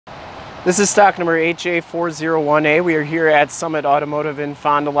This is stock number 8J401A. We are here at Summit Automotive in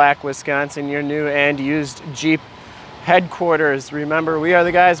Fond du Lac, Wisconsin, your new and used Jeep headquarters. Remember, we are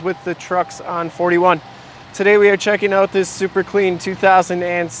the guys with the trucks on 41. Today we are checking out this super clean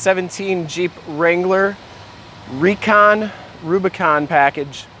 2017 Jeep Wrangler Rubicon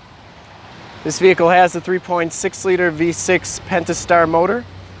package. This vehicle has a 3.6 liter V6 Pentastar motor.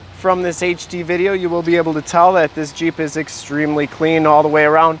 From this HD video, you will be able to tell that this Jeep is extremely clean all the way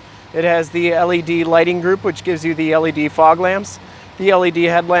around. It has the LED lighting group, which gives you the LED fog lamps, the LED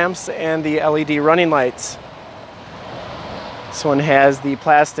headlamps, and the LED running lights. This one has the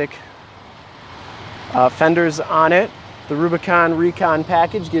plastic fenders on it. The Rubicon Recon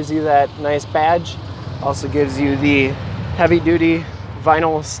package gives you that nice badge. Also gives you the heavy-duty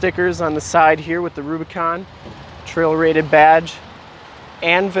vinyl stickers on the side here with the Rubicon trail rated badge.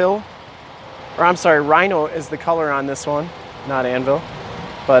 Anvil, or I'm sorry, Rhino is the color on this one, not Anvil.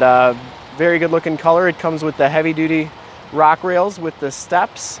 But very good looking color. It comes with the heavy duty rock rails with the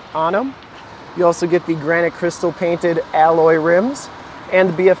steps on them. You also get the granite crystal painted alloy rims and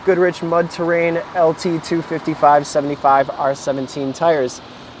the BF Goodrich Mud Terrain LT 255/75 R17 tires.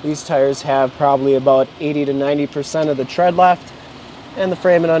 These tires have probably about 80 to 90% of the tread left, and the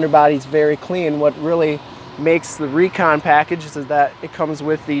frame and underbody is very clean. What really makes the Recon package is that it comes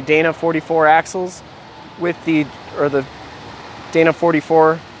with the Dana 44 axles with the Dana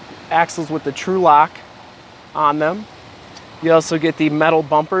 44 axles with the Tru-Lok on them. You also get the metal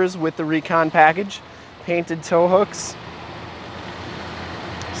bumpers with the Recon package, painted tow hooks.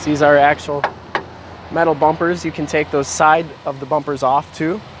 So these are actual metal bumpers. You can take those side of the bumpers off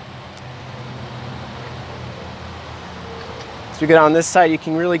too. As we get on this side, you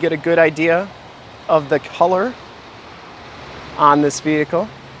can really get a good idea of the color on this vehicle.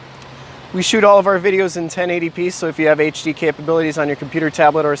 We shoot all of our videos in 1080p, so if you have HD capabilities on your computer,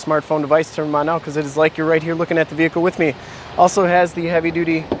 tablet, or a smartphone device, turn them on now, because it is like you're right here looking at the vehicle with me. Also has the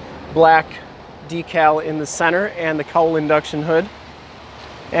heavy-duty black decal in the center and the Cowl induction hood.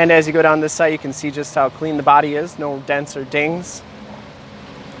 And as you go down this side, you can see just how clean the body is, no dents or dings.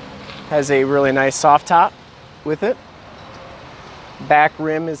 Has a really nice soft top with it. Back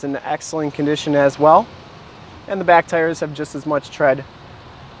rim is in excellent condition as well. And the back tires have just as much tread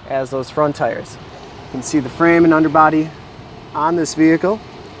as those front tires. You can see the frame and underbody on this vehicle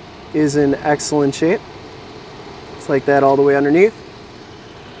is in excellent shape. It's like that all the way underneath.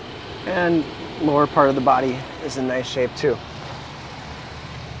 And lower part of the body is in nice shape too.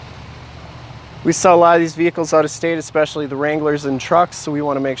 We sell a lot of these vehicles out of state, especially the Wranglers and trucks, so we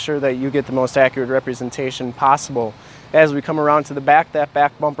want to make sure that you get the most accurate representation possible. As we come around to the back, that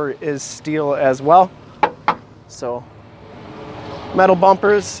back bumper is steel as well. So metal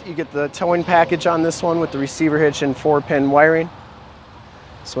bumpers, you get the towing package on this one with the receiver hitch and 4-pin wiring.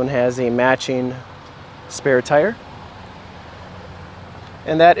 This one has a matching spare tire.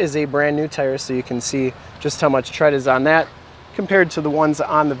 And that is a brand new tire, so you can see just how much tread is on that compared to the ones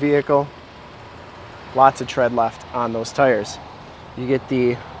on the vehicle. Lots of tread left on those tires. You get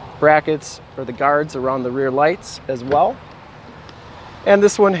the brackets or the guards around the rear lights as well. And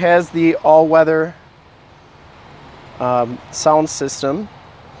this one has the all-weather sound system,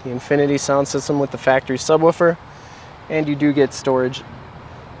 the Infinity sound system with the factory subwoofer, and you do get storage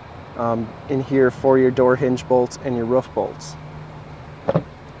in here for your door hinge bolts and your roof bolts.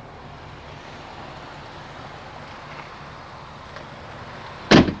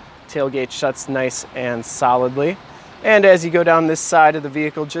 Tailgate shuts nice and solidly, and as you go down this side of the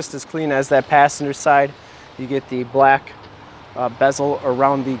vehicle, just as clean as that passenger side, you get the black bezel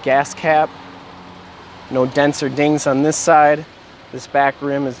around the gas cap. No dents or dings on this side. This back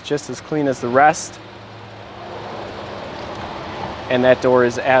rim is just as clean as the rest. And that door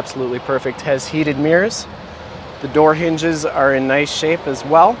is absolutely perfect. Has heated mirrors. The door hinges are in nice shape as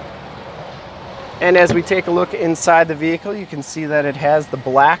well. And as we take a look inside the vehicle, you can see that it has the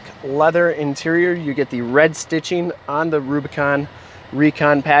black leather interior. You get the red stitching on the Rubicon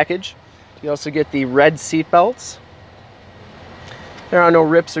Recon package. You also get the red seat belts. There are no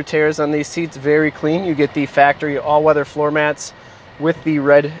rips or tears on these seats, very clean. You get the factory all-weather floor mats with the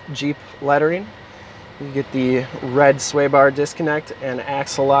red Jeep lettering. You get the red sway bar disconnect and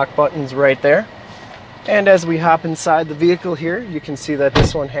axle lock buttons right there. And as we hop inside the vehicle here, you can see that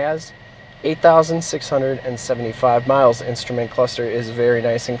this one has 8,675 miles. Instrument cluster is very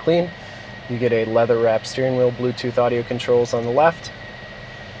nice and clean. You get a leather wrapped steering wheel, Bluetooth audio controls on the left,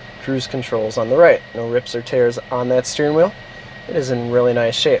 cruise controls on the right. No rips or tears on that steering wheel. It is in really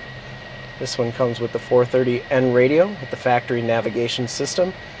nice shape. This one comes with the 430N radio with the factory navigation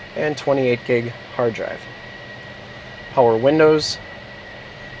system and 28 gig hard drive. Power windows,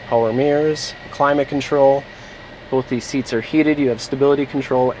 power mirrors, climate control. Both these seats are heated. You have stability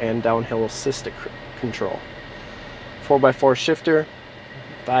control and downhill assist control. 4x4 shifter,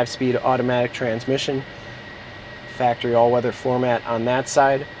 5-speed automatic transmission, factory all-weather floor mat on that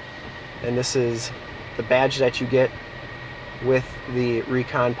side. And this is the badge that you get with the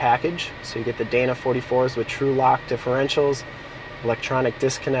Recon package. So you get the Dana 44s with Tru-Lok differentials, electronic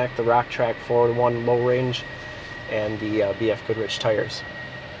disconnect, the Rock Track 4-1 low range, and the BF Goodrich tires.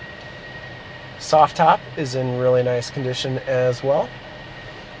 Soft top is in really nice condition as well,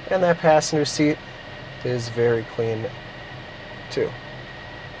 and that passenger seat is very clean too.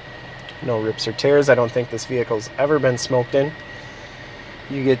 No rips or tears. I don't think this vehicle's ever been smoked in.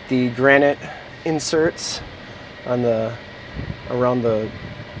 You get the granite inserts on around the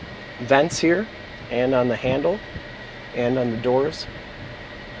vents here, and on the handle, and on the doors.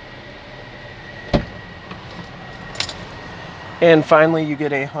 And finally, you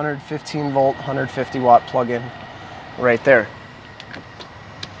get a 115 volt, 150 watt plug-in right there.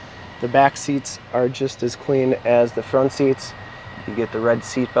 The back seats are just as clean as the front seats. You get the red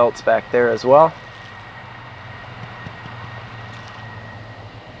seat belts back there as well.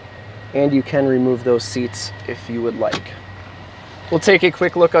 And you can remove those seats if you would like. We'll take a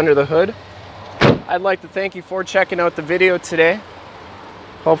quick look under the hood. I'd like to thank you for checking out the video today.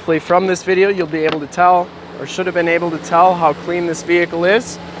 Hopefully from this video you'll be able to tell, or should have been able to tell, how clean this vehicle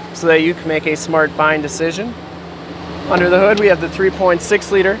is so that you can make a smart buying decision. Under the hood we have the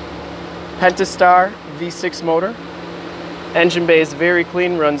 3.6 liter Pentastar V6 motor. Engine bay is very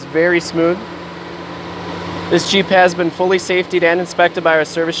clean, runs very smooth. This Jeep has been fully safetied and inspected by our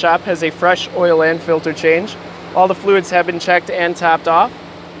service shop, has a fresh oil and filter change. All the fluids have been checked and topped off.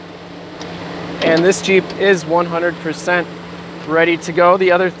 And this Jeep is 100% ready to go.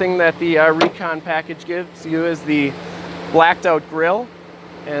 The other thing that the Recon package gives you is the blacked out grille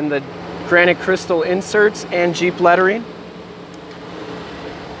and the granite crystal inserts and Jeep lettering.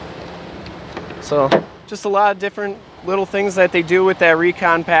 So just a lot of different little things that they do with that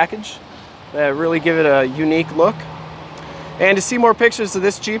Recon package that really give it a unique look. And to see more pictures of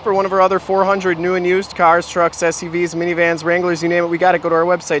this Jeep or one of our other 400 new and used cars, trucks, SUVs, minivans, Wranglers, you name it, we got to go to our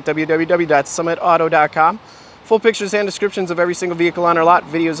website, www.summitauto.com. Full pictures and descriptions of every single vehicle on our lot,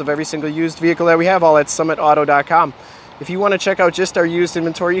 videos of every single used vehicle that we have, all at summitauto.com. If you want to check out just our used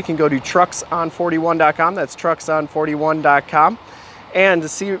inventory, you can go to truckson41.com. That's truckson41.com. And to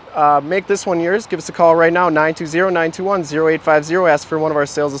see, make this one yours, give us a call right now, 920-921-0850. Ask for one of our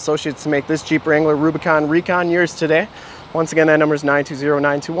sales associates to make this Jeep Wrangler Rubicon Recon yours today. Once again, that number is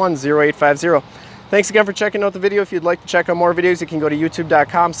 920-921-0850. Thanks again for checking out the video. If you'd like to check out more videos, you can go to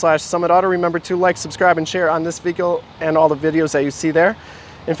youtube.com/summitauto. Remember to like, subscribe, and share on this video and all the videos that you see there.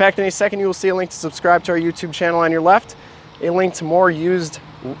 In fact, in a second, you will see a link to subscribe to our YouTube channel on your left, a link to more used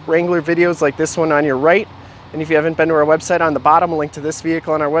Wrangler videos like this one on your right. And if you haven't been to our website, on the bottom, a link to this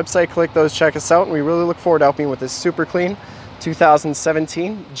vehicle on our website. Click those, check us out, and we really look forward to helping you with this super clean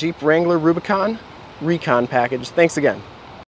 2017 Jeep Wrangler Rubicon Recon package. Thanks again.